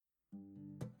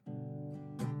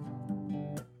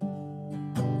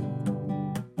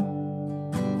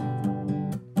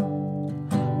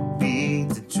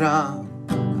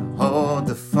strong, hold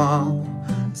the phone.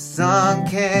 The sun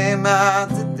came out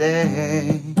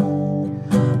today.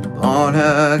 Born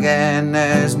again,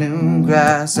 there's new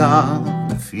grass on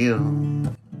the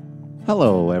field.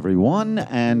 Hello, everyone,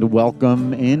 and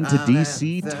welcome into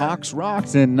DC Talks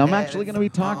Rocks. And I'm actually going to be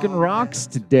talking rocks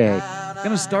today. I'm going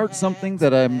to start something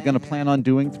that I'm going to plan on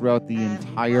doing throughout the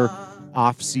entire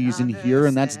off-season here,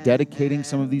 and that's dedicating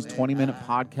some of these 20-minute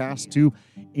podcasts to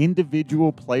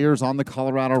individual players on the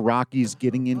Colorado Rockies,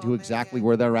 getting into exactly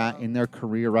where they're at in their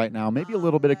career right now. Maybe a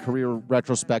little bit of career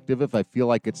retrospective if I feel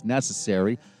like it's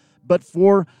necessary. But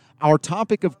for our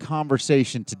topic of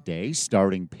conversation today,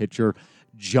 starting pitcher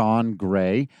Jon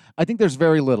Gray, I think there's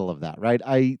very little of that, right?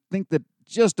 I think that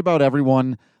just about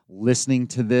everyone listening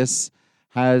to this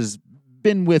has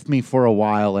been with me for a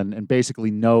while and basically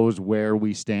knows where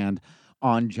we stand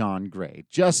on Jon Gray.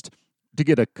 Just to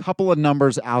get a couple of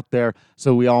numbers out there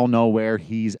so we all know where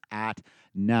he's at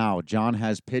now. Jon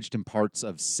has pitched in parts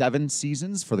of 7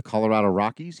 seasons for the Colorado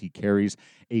Rockies. He carries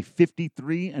a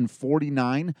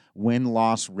 53-49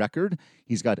 win-loss record.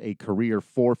 He's got a career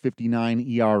 .459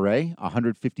 ERA,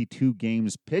 152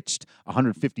 games pitched,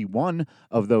 151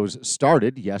 of those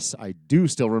started. Yes, I do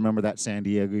still remember that San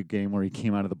Diego game where he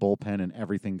came out of the bullpen and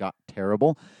everything got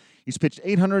terrible. He's pitched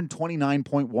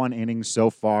 829.1 innings so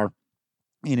far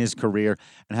in his career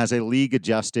and has a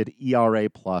league-adjusted ERA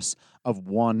plus of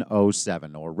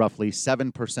 107, or roughly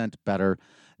 7% better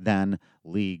than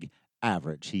league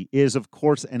average. He is, of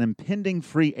course, an impending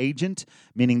free agent,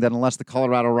 meaning that unless the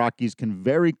Colorado Rockies can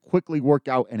very quickly work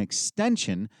out an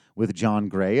extension with Jon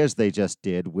Gray, as they just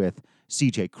did with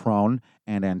CJ Cron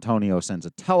and Antonio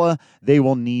Senzatella, they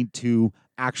will need to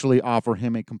actually offer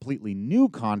him a completely new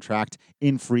contract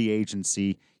in free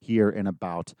agency here in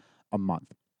about a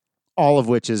month. All of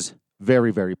which is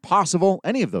very, very possible.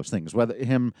 Any of those things, whether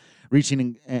him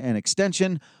reaching an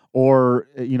extension or,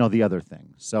 the other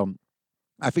thing. So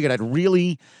I figured I'd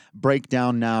really break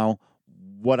down now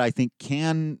what I think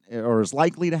can or is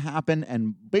likely to happen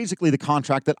and basically the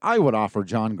contract that I would offer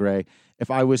Jon Gray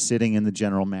if I was sitting in the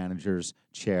general manager's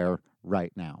chair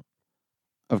right now.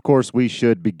 Of course, we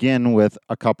should begin with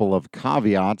a couple of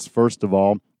caveats. First of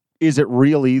all, is it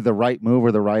really the right move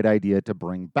or the right idea to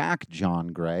bring back Jon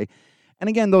Gray? And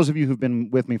again, those of you who've been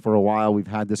with me for a while, we've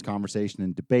had this conversation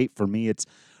and debate. For me, it's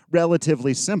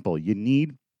relatively simple. You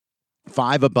need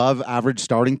 5 above average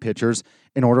starting pitchers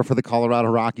in order for the Colorado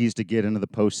Rockies to get into the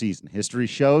postseason. History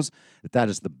shows that that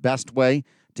is the best way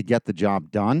to get the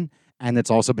job done, and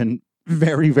it's also been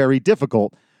very, very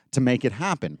difficult to make it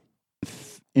happen.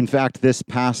 In fact, this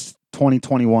past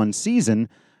 2021 season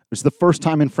was the first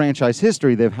time in franchise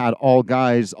history they've had all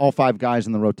 5 guys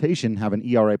in the rotation have an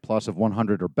ERA plus of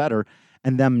 100 or better,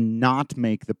 and them not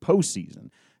make the postseason.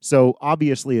 So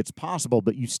obviously it's possible,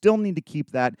 but you still need to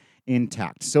keep that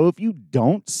intact. So if you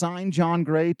don't sign Jon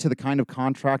Gray to the kind of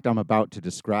contract I'm about to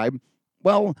describe,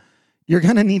 well, you're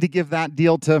going to need to give that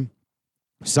deal to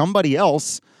somebody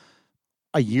else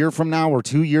a year from now or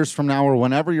 2 years from now or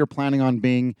whenever you're planning on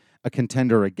being a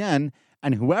contender again.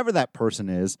 And whoever that person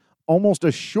is, almost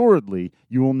assuredly,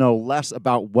 you will know less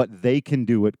about what they can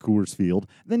do at Coors Field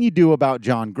than you do about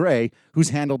Jon Gray, who's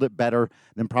handled it better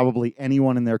than probably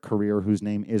anyone in their career whose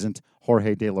name isn't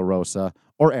Jorge De La Rosa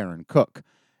or Aaron Cook.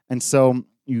 And so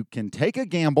you can take a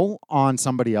gamble on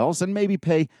somebody else and maybe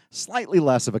pay slightly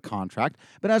less of a contract.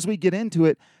 But as we get into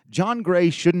it, Jon Gray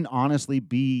shouldn't honestly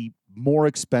be more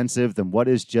expensive than what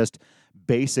is just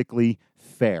basically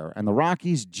fair. And the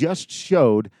Rockies just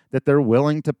showed that they're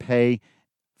willing to pay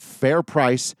fair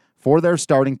price for their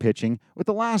starting pitching with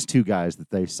the last 2 guys that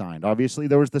they signed. Obviously,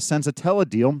 there was the Senzatella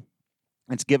deal.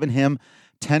 It's given him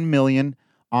 $10 million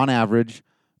on average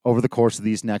over the course of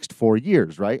these next 4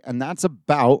 years, right? And that's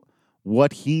about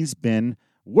what he's been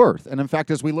worth. And in fact,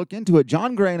 as we look into it,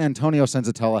 Jon Gray and Antonio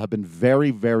Senzatella have been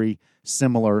very, very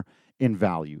similar in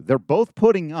value. They're both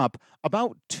putting up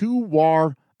about 2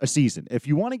 WAR a season. If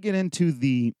you want to get into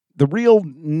the real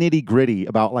nitty-gritty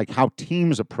about like how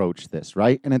teams approach this,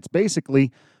 right? And it's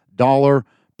basically dollar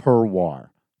per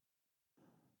WAR.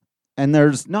 And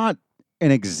there's not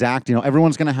an exact,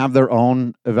 everyone's going to have their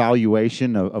own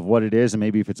evaluation of what it is. And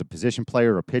maybe if it's a position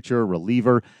player, a pitcher, a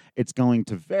reliever, it's going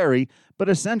to vary. But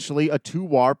essentially, a 2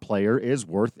 WAR player is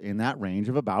worth in that range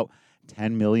of about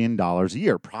 $10 million a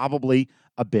year. Probably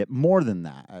a bit more than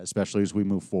that, especially as we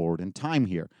move forward in time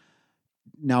here.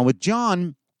 Now with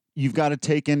Jon, you've got to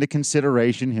take into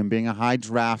consideration him being a high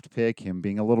draft pick, him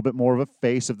being a little bit more of a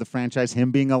face of the franchise,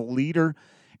 him being a leader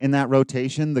in that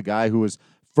rotation, the guy who was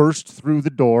first through the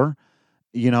door,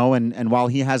 and while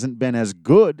he hasn't been as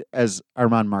good as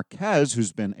German Marquez,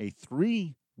 who's been a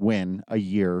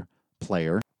 3-win-a-year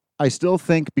player, I still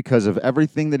think because of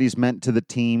everything that he's meant to the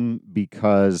team,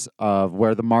 because of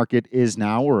where the market is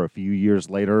now or a few years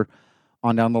later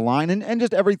on down the line, and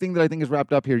just everything that I think is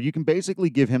wrapped up here, you can basically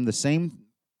give him the same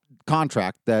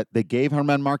contract that they gave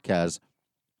German Marquez,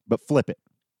 but flip it.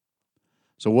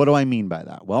 So what do I mean by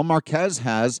that? Well, Marquez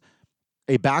has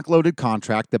a backloaded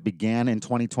contract that began in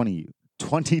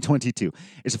 2022.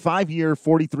 It's a 5-year,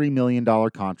 $43 million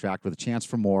contract with a chance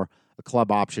for more, a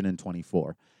club option in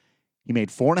 24. He made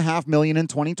 $4.5 million in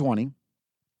 2020,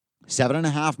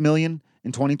 $7.5 million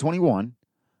in 2021,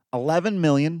 $11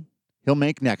 million he'll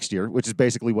make next year, which is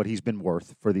basically what he's been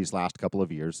worth for these last couple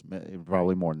of years,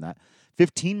 probably more than that.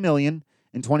 $15 million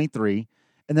in 23,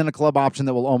 and then a club option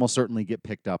that will almost certainly get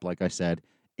picked up, like I said,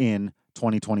 in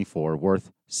 2024,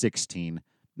 worth $16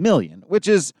 million, which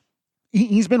is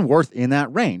he's been worth in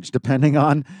that range, depending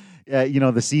on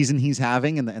the season he's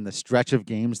having and the stretch of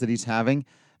games that he's having.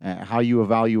 How you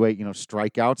evaluate,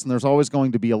 strikeouts, and there's always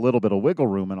going to be a little bit of wiggle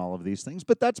room in all of these things,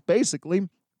 but that's basically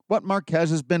what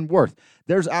Marquez has been worth.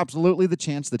 There's absolutely the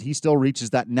chance that he still reaches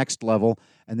that next level,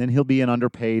 and then he'll be an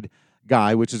underpaid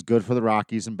guy, which is good for the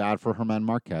Rockies and bad for German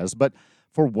Marquez. But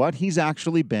for what he's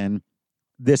actually been,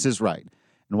 this is right.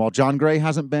 And while Jon Gray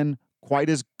hasn't been quite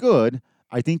as good,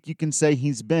 I think you can say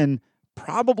he's been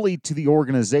probably to the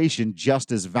organization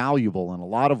just as valuable in a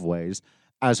lot of ways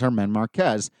as German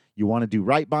Marquez. You want to do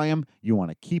right by him. You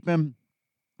want to keep him.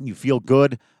 You feel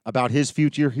good about his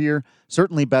future here,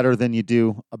 certainly better than you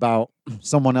do about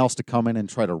someone else to come in and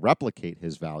try to replicate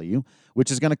his value, which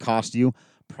is going to cost you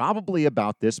probably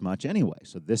about this much anyway.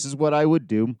 So this is what I would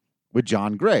do with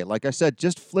Jon Gray. Like I said,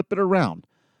 just flip it around.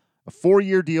 A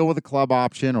 4-year deal with a club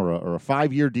option or a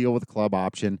 5-year deal with a club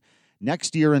option.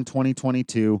 Next year in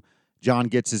 2022, Jon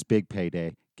gets his big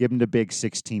payday. Give him the big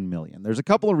 $16 million. There's a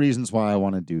couple of reasons why I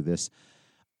want to do this.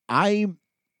 I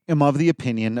am of the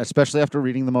opinion, especially after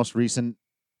reading the most recent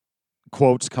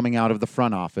quotes coming out of the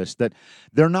front office, that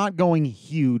they're not going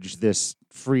huge this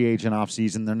free agent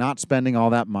offseason. They're not spending all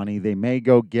that money. They may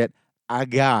go get a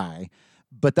guy,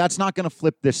 but that's not going to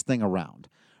flip this thing around,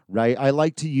 right? I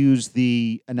like to use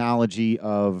the analogy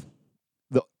of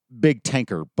the big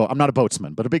tanker. I'm not a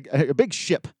boatsman, but a big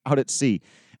ship out at sea.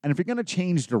 And if you're going to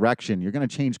change direction, you're going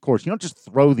to change course. You don't just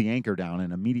throw the anchor down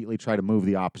and immediately try to move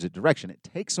the opposite direction. It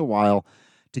takes a while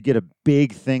to get a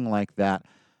big thing like that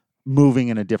moving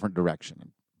in a different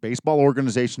direction. Baseball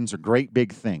organizations are great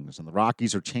big things, and the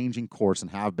Rockies are changing course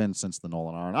and have been since the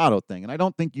Nolan Arenado thing. And I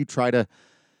don't think you try to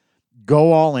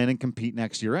go all in and compete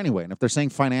next year anyway. And if they're saying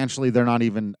financially they're not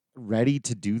even ready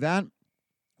to do that,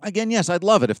 again, yes, I'd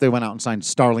love it if they went out and signed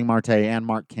Starling Marte and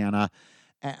Mark Canha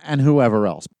and whoever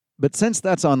else. But since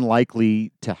that's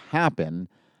unlikely to happen,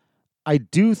 I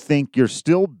do think you're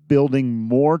still building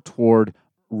more toward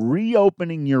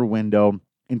reopening your window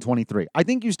in 23. I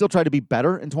think you still try to be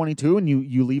better in 22, and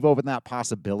you leave open that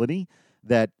possibility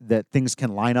that things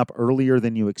can line up earlier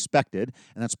than you expected,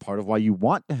 and that's part of why you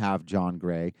want to have Jon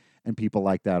Gray and people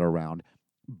like that around.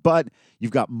 But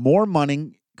you've got more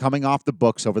money coming off the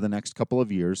books over the next couple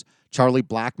of years. Charlie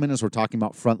Blackmon, as we're talking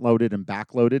about front-loaded and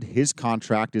back-loaded, his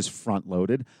contract is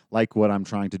front-loaded, like what I'm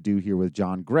trying to do here with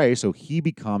Jon Gray, so he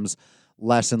becomes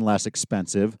less and less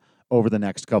expensive over the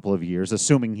next couple of years,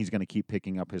 assuming he's going to keep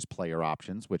picking up his player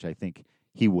options, which I think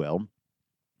he will.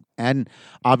 And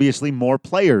obviously more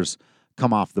players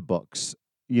come off the books,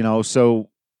 so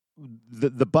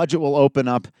the budget will open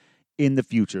up in the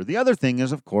future. The other thing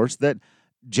is, of course, that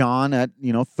Jon at,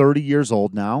 30 years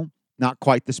old now, not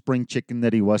quite the spring chicken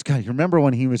that he was. God, you remember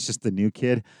when he was just the new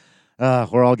kid?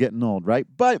 We're all getting old, right?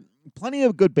 But plenty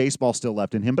of good baseball still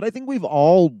left in him. But I think we've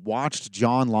all watched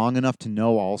Jon long enough to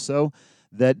know also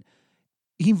that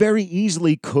he very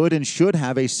easily could and should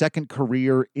have a second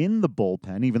career in the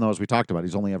bullpen, even though, as we talked about,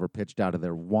 he's only ever pitched out of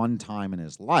there one time in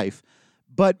his life.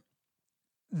 But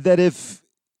that if,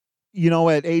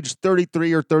 at age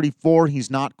 33 or 34, he's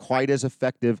not quite as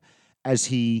effective as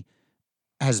he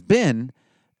has been,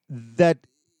 that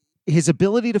his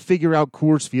ability to figure out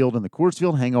Coors Field and the Coors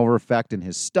Field hangover effect and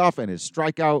his stuff and his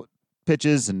strikeout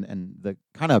pitches and the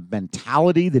kind of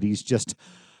mentality that he's just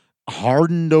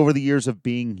hardened over the years of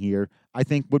being here, I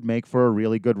think would make for a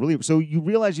really good reliever. So you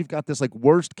realize you've got this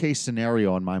worst case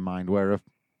scenario in my mind where if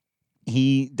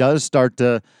he does start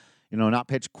to, not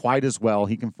pitch quite as well,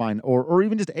 he can find, or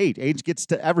even just age. Age gets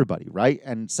to everybody, right?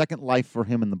 And second life for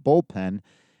him in the bullpen,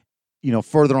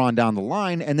 further on down the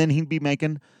line, and then he'd be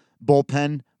making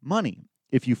bullpen money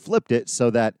if you flipped it so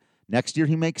that next year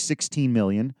he makes $16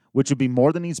 million, which would be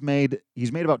more than he's made.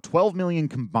 He's made about $12 million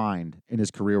combined in his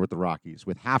career with the Rockies,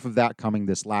 with half of that coming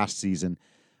this last season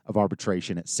of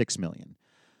arbitration at $6 million.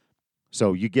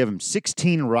 So you give him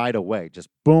 16 right away, just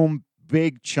boom,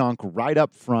 big chunk right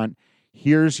up front.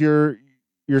 Here's your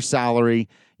salary.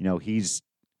 He's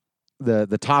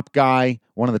the top guy,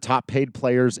 one of the top paid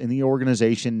players in the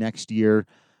organization next year,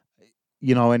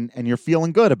 and you're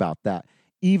feeling good about that,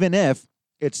 even if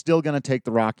it's still going to take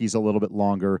the Rockies a little bit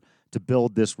longer to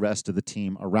build this rest of the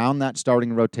team around that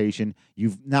starting rotation.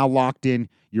 You've now locked in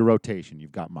your rotation.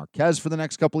 You've got Marquez for the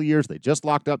next couple of years. They just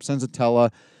locked up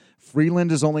Senzatella.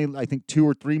 Freeland is only, I think, 2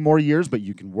 or 3 more years, but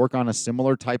you can work on a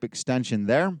similar type extension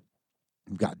there.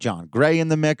 You've got Jon Gray in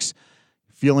the mix.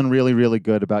 Feeling really, really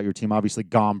good about your team. Obviously,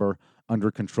 Gomber under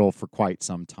control for quite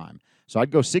some time. So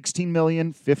I'd go 16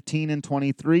 million, 15 in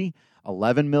 23,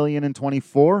 11 million in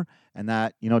 24, and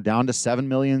that, down to 7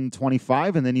 million in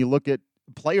 25. And then you look at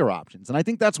player options. And I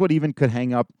think that's what even could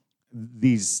hang up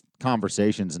these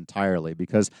conversations entirely,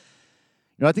 because,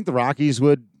 I think the Rockies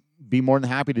would be more than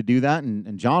happy to do that,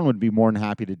 and John would be more than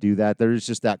happy to do that. There's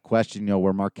just that question,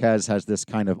 where Marquez has this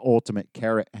kind of ultimate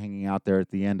carrot hanging out there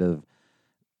at the end of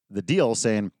the deal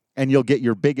saying, and you'll get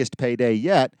your biggest payday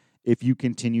yet if you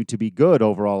continue to be good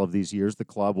over all of these years. The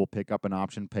club will pick up an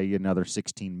option, pay you another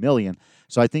 $16 million.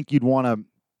 So I think you'd want to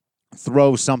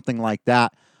throw something like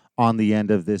that on the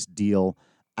end of this deal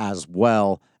as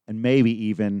well, and maybe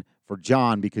even for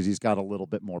John, because he's got a little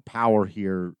bit more power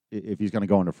here if he's going to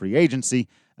go into free agency,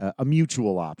 a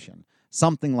mutual option,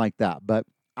 something like that. But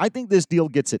I think this deal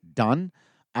gets it done.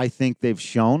 I think they've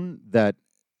shown that,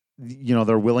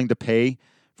 they're willing to pay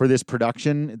for this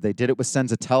production. They did it with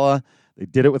Senzatella. They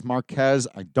did it with Marquez.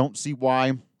 I don't see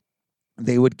why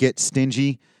they would get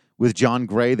stingy with Jon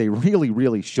Gray. They really,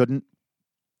 really shouldn't.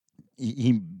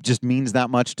 He just means that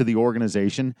much to the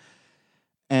organization.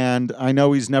 And I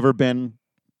know he's never been,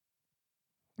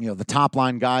 the top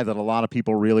line guy that a lot of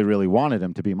people really, really wanted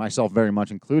him to be, myself very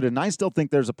much included. And I still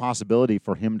think there's a possibility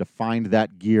for him to find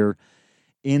that gear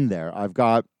in there. I've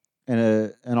got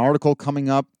an article coming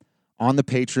up on the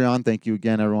Patreon. Thank you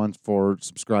again, everyone, for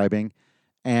subscribing.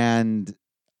 And,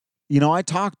 I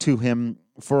talked to him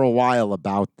for a while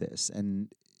about this and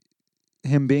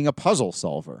him being a puzzle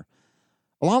solver.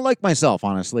 A lot like myself,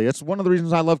 honestly. It's one of the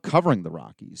reasons I love covering the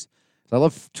Rockies. I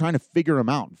love trying to figure them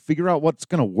out and figure out what's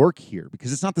going to work here,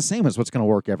 because it's not the same as what's going to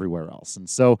work everywhere else. And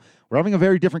so we're having a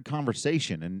very different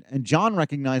conversation. And John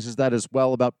recognizes that as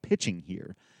well about pitching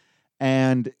here.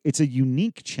 And it's a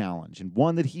unique challenge, and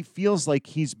one that he feels like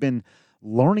he's been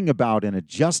learning about and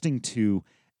adjusting to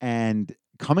and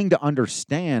coming to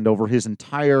understand over his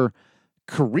entire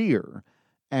career.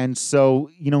 And so,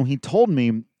 he told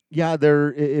me,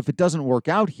 if it doesn't work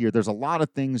out here, there's a lot of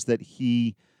things that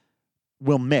he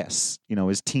will miss,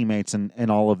 his teammates and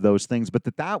all of those things. But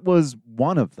that was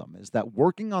one of them, is that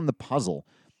working on the puzzle,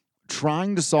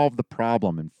 trying to solve the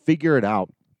problem and figure it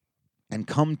out and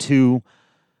come to,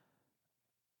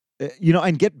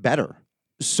 and get better.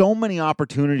 So many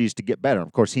opportunities to get better.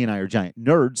 Of course, he and I are giant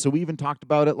nerds, so we even talked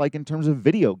about it like in terms of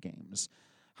video games,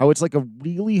 how it's like a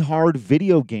really hard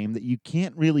video game that you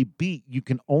can't really beat. You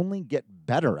can only get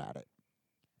better at it.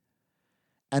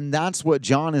 And that's what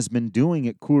John has been doing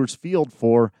at Coors Field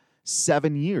for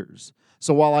 7 years.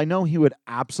 So while I know he would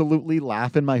absolutely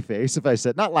laugh in my face if I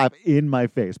said, not laugh in my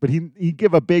face, but he'd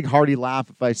give a big hearty laugh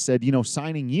if I said,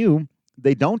 signing you,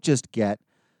 they don't just get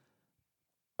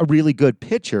a really good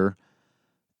pitcher,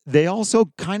 they also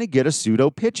kind of get a pseudo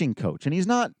pitching coach. And I'm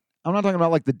not talking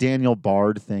about like the Daniel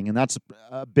Bard thing, and that's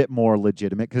a bit more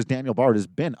legitimate because Daniel Bard has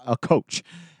been a coach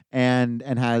and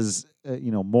has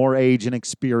more age and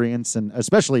experience, and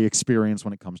especially experience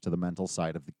when it comes to the mental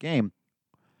side of the game.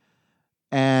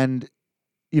 And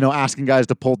asking guys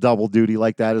to pull double duty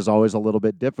like that is always a little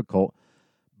bit difficult.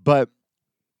 But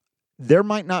there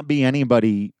might not be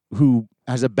anybody who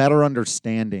has a better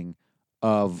understanding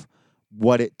of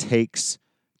what it takes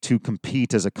to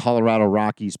compete as a Colorado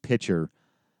Rockies pitcher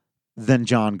than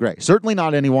Jon Gray. Certainly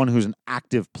not anyone who's an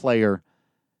active player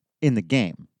in the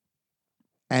game.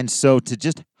 And so to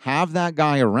just have that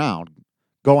guy around,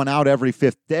 going out every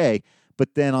 5th day,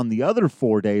 but then on the other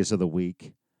 4 days of the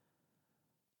week,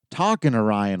 talking to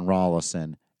Ryan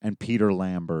Rollison and Peter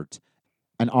Lambert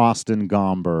and Austin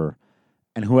Gomber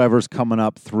and whoever's coming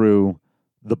up through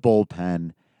the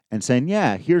bullpen and saying,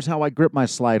 here's how I grip my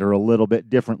slider a little bit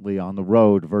differently on the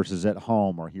road versus at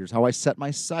home, or here's how I set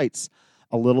my sights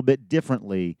a little bit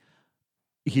differently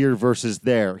here versus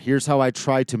there. Here's how I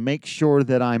try to make sure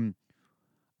that I'm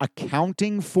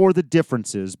accounting for the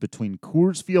differences between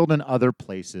Coors Field and other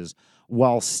places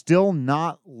while still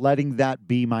not letting that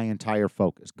be my entire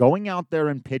focus. Going out there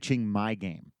and pitching my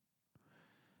game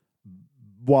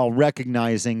while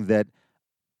recognizing that,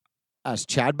 as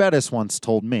Chad Bettis once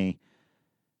told me,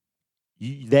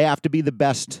 They have to be the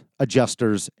best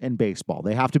adjusters in baseball.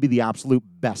 They have to be the absolute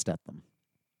best at them.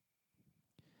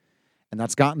 And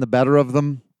that's gotten the better of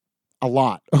them a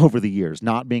lot over the years,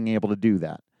 not being able to do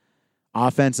that.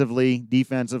 Offensively,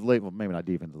 defensively, well, maybe not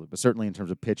defensively, but certainly in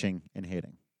terms of pitching and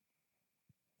hitting.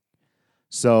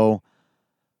 So,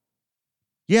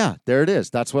 yeah, there it is.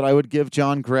 That's what I would give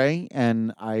Jon Gray,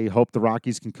 and I hope the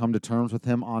Rockies can come to terms with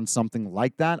him on something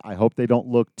like that. I hope they don't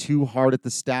look too hard at the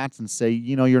stats and say,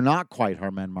 you're not quite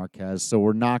Germán Márquez, so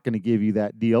we're not going to give you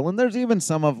that deal. And there's even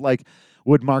some of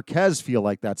would Márquez feel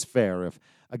like that's fair if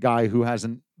a guy who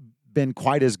hasn't been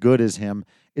quite as good as him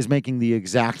is making the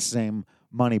exact same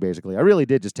money, basically. I really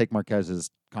did just take Márquez's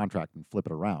contract and flip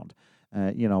it around.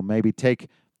 Maybe take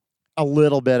a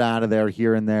little bit out of there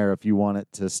here and there if you want it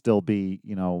to still be,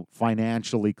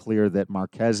 financially clear that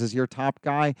Márquez is your top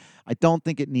guy. I don't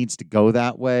think it needs to go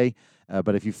that way.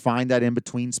 But if you find that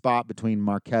in-between spot between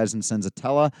Márquez and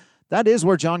Senzatella, that is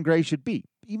where Jon Gray should be,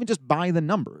 even just by the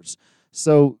numbers.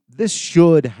 So this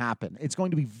should happen. It's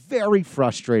going to be very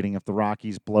frustrating if the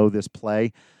Rockies blow this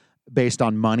play based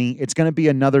on money. It's going to be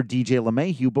another DJ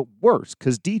LeMahieu, but worse,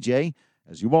 because DJ,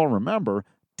 as you all remember,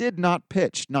 did not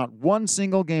pitch. Not one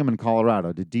single game in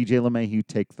Colorado did DJ LeMahieu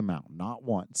take them out. Not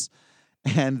once.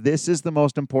 And this is the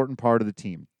most important part of the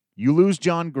team. You lose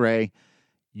Jon Gray,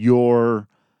 your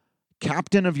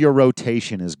captain of your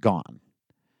rotation is gone.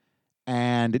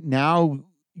 And now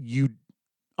you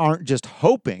aren't just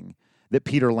hoping that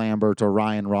Peter Lambert or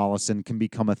Ryan Rollison can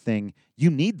become a thing. You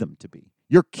need them to be.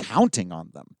 You're counting on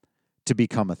them to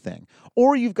become a thing.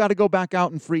 Or you've got to go back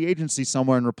out in free agency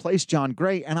somewhere and replace Jon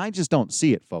Gray, and I just don't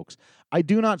see it, folks. I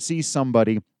do not see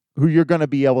somebody who you're going to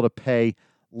be able to pay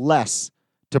less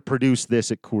to produce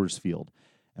this at Coors Field.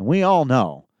 And we all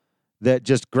know that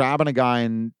just grabbing a guy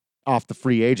off the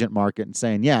free agent market and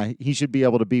saying, yeah, he should be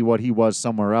able to be what he was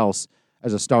somewhere else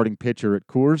as a starting pitcher at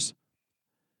Coors,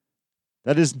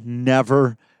 that has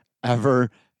never, ever,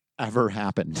 ever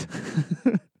happened.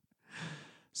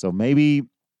 So maybe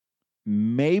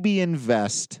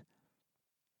invest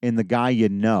in the guy you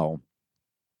know.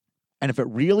 And if it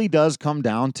really does come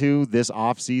down to this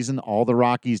offseason, all the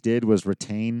Rockies did was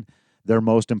retain their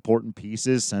most important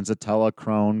pieces, Senzatella,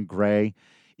 Cron, Gray.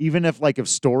 Even if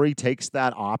Story takes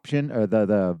that option or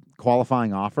the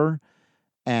qualifying offer,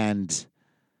 and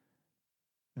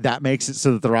that makes it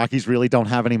so that the Rockies really don't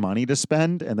have any money to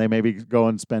spend, and they maybe go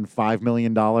and spend $5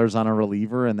 million on a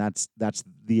reliever, and that's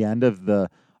the end of the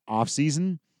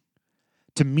offseason.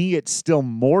 To me, it's still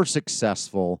more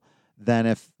successful than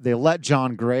if they let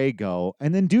Jon Gray go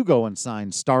and then do go and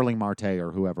sign Starling Marte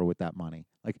or whoever with that money.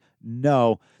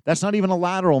 No, that's not even a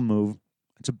lateral move.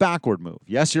 It's a backward move.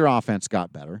 Yes, your offense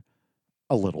got better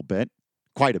a little bit,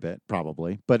 quite a bit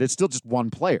probably, but it's still just one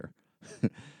player.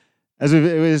 As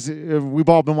we've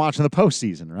all been watching the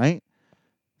postseason, right?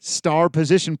 Star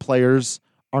position players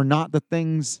are not the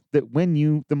things that win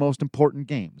you the most important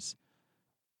games.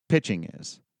 Pitching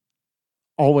is.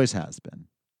 Always has been.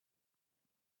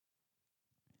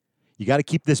 You got to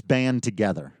keep this band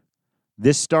together.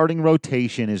 This starting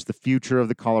rotation is the future of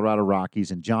the Colorado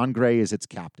Rockies, and Jon Gray is its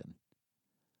captain.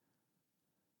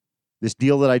 This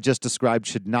deal that I just described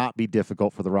should not be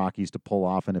difficult for the Rockies to pull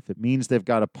off, and if it means they've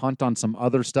got to punt on some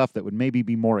other stuff that would maybe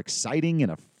be more exciting in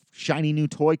a shiny new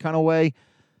toy kind of way,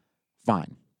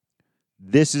 fine.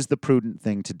 This is the prudent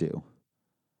thing to do,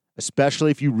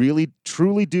 especially if you really,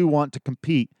 truly do want to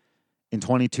compete in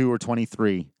 22 or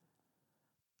 23.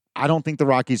 I don't think the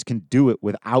Rockies can do it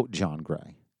without Jon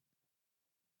Gray.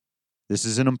 This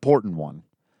is an important one.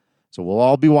 So we'll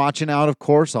all be watching out, of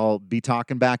course. I'll be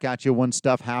talking back at you when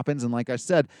stuff happens. And like I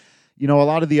said, a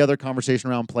lot of the other conversation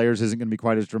around players isn't going to be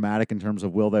quite as dramatic in terms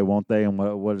of will they, won't they, and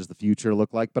what does the future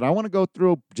look like. But I want to go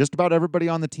through just about everybody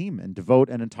on the team and devote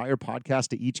an entire podcast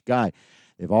to each guy.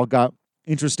 They've all got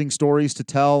interesting stories to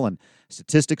tell and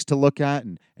statistics to look at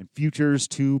and futures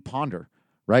to ponder,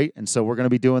 right? And so we're going to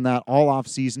be doing that all off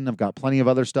season. I've got plenty of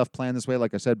other stuff planned this way.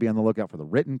 Like I said, be on the lookout for the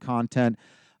written content.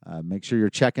 Make sure you're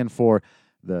checking for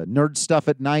the nerd stuff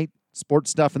at night,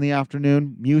 sports stuff in the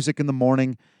afternoon, music in the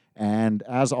morning. And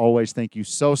as always, thank you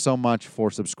so much for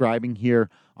subscribing here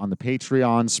on the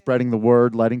Patreon, spreading the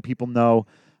word, letting people know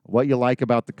what you like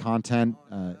about the content.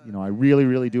 I really,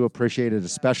 really do appreciate it,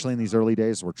 especially in these early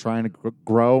days. We're trying to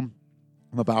grow.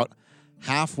 I'm about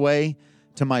halfway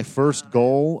to my first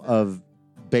goal of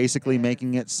basically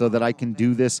making it so that I can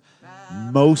do this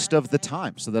most of the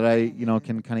time, so that I,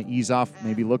 can kind of ease off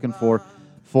maybe looking for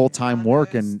full-time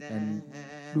work. And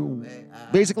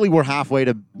basically we're halfway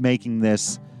to making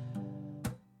this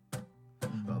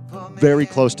very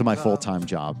close to my full-time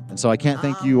job. And so I can't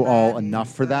thank you all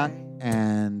enough for that.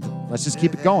 And let's just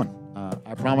keep it going.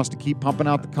 promise to keep pumping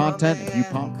out the content, if you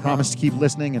promise to keep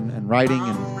listening and writing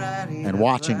and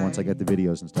watching once I get the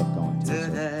videos and stuff going too.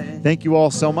 So thank you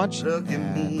all so much. And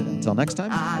until next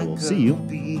time, I will see you at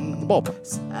the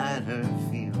ballpark.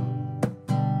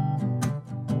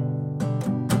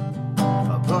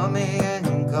 Put me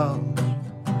in gold.